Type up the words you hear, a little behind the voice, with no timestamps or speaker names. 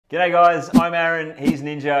G'day guys, I'm Aaron, he's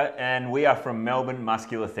Ninja, and we are from Melbourne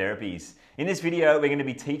Muscular Therapies. In this video, we're going to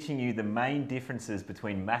be teaching you the main differences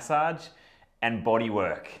between massage and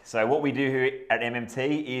bodywork. So what we do here at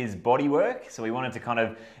MMT is bodywork. So we wanted to kind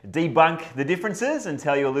of debunk the differences and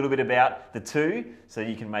tell you a little bit about the two so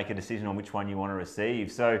you can make a decision on which one you want to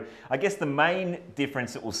receive. So I guess the main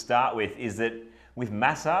difference that we'll start with is that with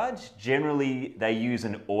massage, generally they use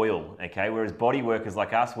an oil, okay? Whereas bodyworkers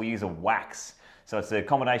like us, we use a wax. So it's a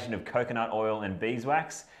combination of coconut oil and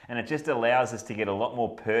beeswax, and it just allows us to get a lot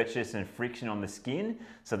more purchase and friction on the skin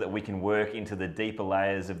so that we can work into the deeper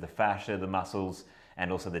layers of the fascia, the muscles,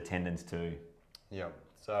 and also the tendons too. Yeah,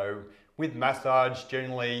 so with massage,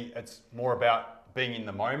 generally it's more about being in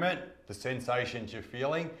the moment, the sensations you're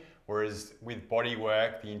feeling, whereas with body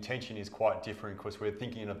work, the intention is quite different because we're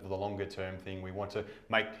thinking of the longer term thing. We want to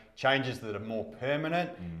make changes that are more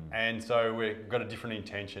permanent, and so we've got a different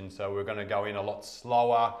intention. So we're going to go in a lot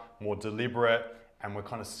slower, more deliberate, and we're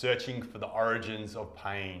kind of searching for the origins of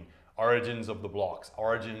pain, origins of the blocks,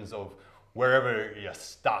 origins of wherever you're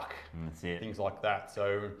stuck, That's it. things like that.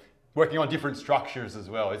 So working on different structures as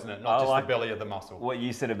well, isn't it? Not just the belly of the muscle. What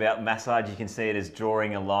you said about massage, you can see it as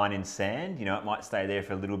drawing a line in sand. You know, it might stay there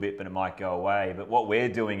for a little bit, but it might go away. But what we're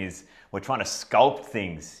doing is we're trying to sculpt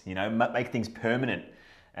things, you know, make things permanent.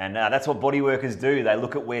 And that's what body workers do. They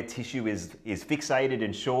look at where tissue is fixated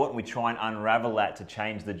and short, and we try and unravel that to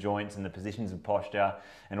change the joints and the positions of posture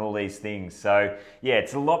and all these things. So yeah,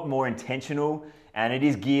 it's a lot more intentional. And it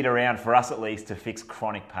is geared around, for us at least, to fix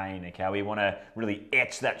chronic pain, okay? We want to really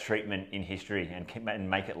etch that treatment in history and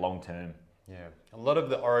make it long term. Yeah, a lot of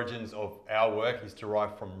the origins of our work is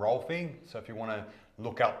derived from rolfing. So if you want to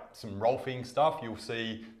look up some rolfing stuff, you'll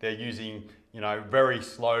see they're using, you know, very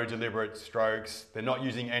slow, deliberate strokes. They're not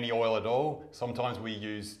using any oil at all. Sometimes we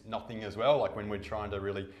use nothing as well, like when we're trying to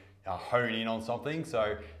really hone in on something.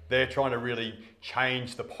 So they're trying to really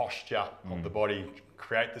change the posture of the body,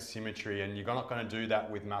 create the symmetry, and you're not going to do that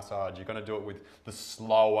with massage. You're going to do it with the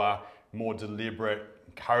slower, more deliberate,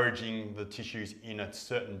 encouraging the tissues in a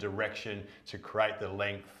certain direction to create the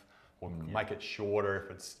length, or make it shorter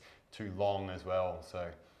if it's too long as well. So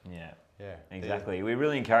yeah, exactly. We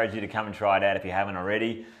really encourage you to come and try it out if you haven't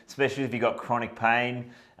already, especially if you've got chronic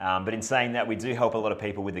pain. But in saying that, we do help a lot of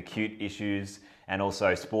people with acute issues and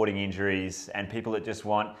also sporting injuries, and people that just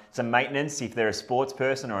want some maintenance if they're a sports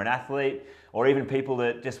person or an athlete, or even people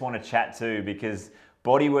that just want to chat too, because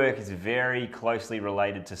bodywork is very closely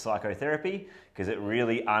related to psychotherapy because it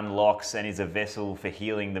really unlocks and is a vessel for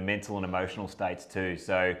healing the mental and emotional states too.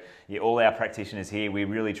 So yeah, all our practitioners here, we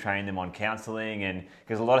really train them on counselling, and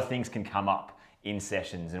because a lot of things can come up in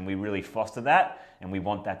sessions, and we really foster that, and we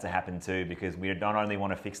want that to happen too, because we don't only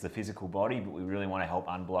want to fix the physical body, but we really want to help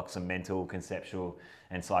unblock some mental, conceptual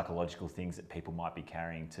and psychological things that people might be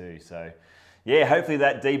carrying too. So yeah, hopefully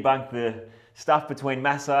that debunked the stuff between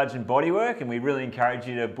massage and bodywork, and we really encourage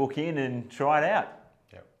you to book in and try it out.